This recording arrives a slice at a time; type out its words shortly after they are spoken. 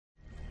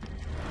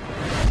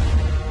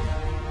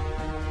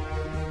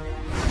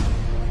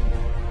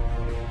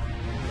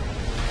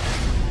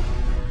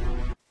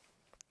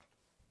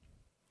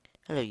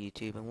Hello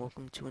YouTube and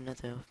welcome to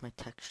another of my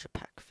texture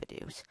pack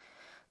videos.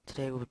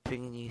 Today we'll be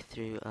bringing you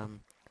through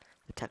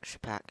the texture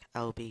pack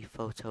LB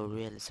Photo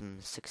Realism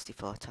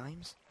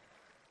 64x.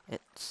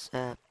 It's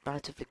a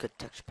relatively good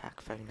texture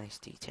pack, very nice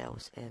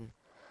details in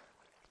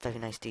the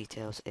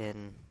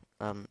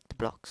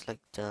blocks like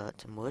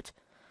dirt and wood.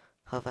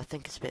 However, I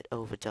think it's a bit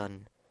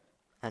overdone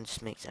and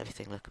just makes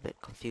everything look a bit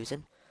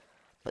confusing,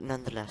 but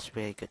nonetheless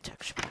really good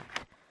texture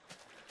pack.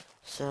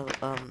 So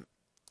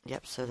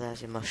so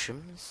there's your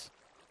mushrooms,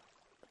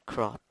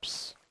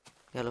 crops,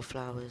 yellow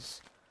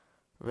flowers,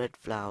 red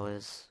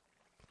flowers,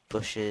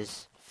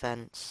 bushes,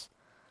 fence,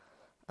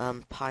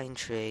 pine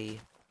tree,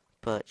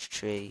 birch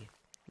tree,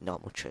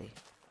 normal tree.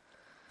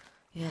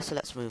 Yeah, so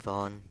let's move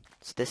on.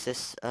 So this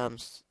is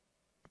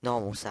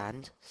normal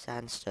sand,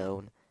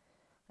 sandstone,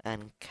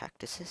 and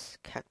cactuses.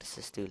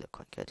 Cactuses do look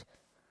quite good.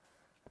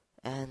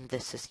 And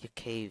this is your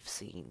cave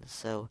scene.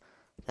 So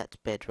that's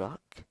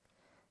bedrock,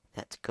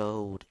 that's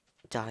gold,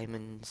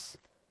 diamonds,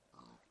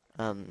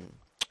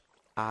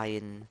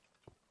 iron,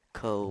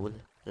 coal,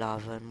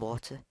 lava and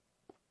water.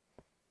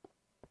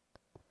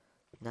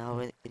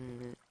 Now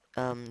in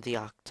the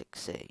Arctic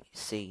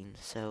scene,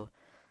 so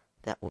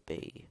that will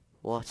be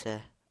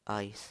water,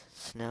 ice,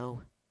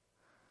 snow.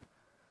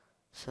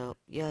 So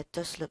yeah, it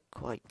does look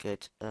quite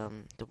good.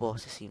 The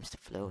water seems to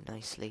flow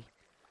nicely.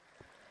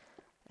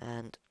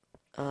 And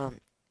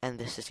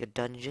this is your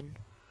dungeon.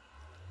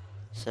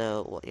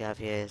 So what you have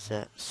here is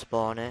a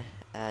spawner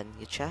and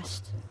your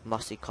chest,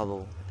 mossy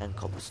cobble and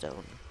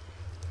cobblestone.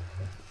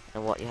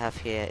 And what you have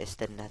here is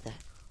the nether.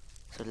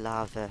 So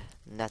lava,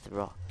 nether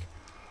rock,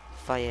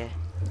 fire,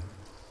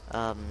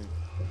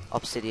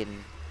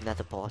 obsidian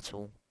nether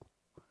portal,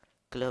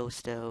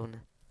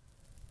 glowstone,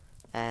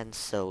 and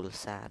soul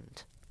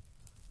sand.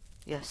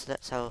 Yes,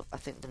 that's how I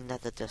think the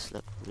nether does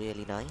look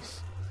really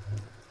nice.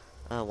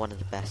 One of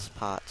the best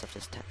parts of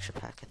this texture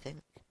pack, I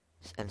think.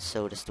 And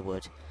so does the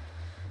wood.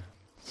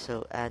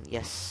 So, and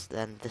yes,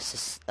 then this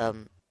is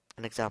an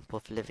example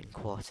of living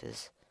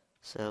quarters.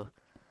 So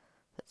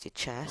that's your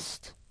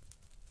chest,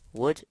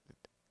 wood,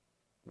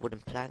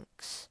 wooden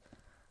planks,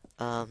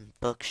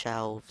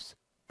 bookshelves,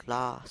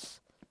 glass,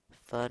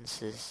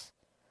 furnaces,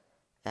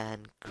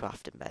 and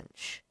crafting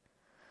bench.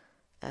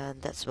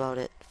 And that's about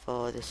it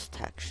for this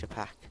texture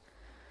pack.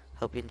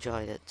 Hope you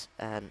enjoyed it,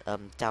 and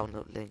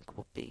download link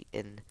will be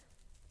in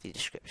the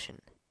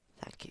description.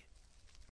 Thank you.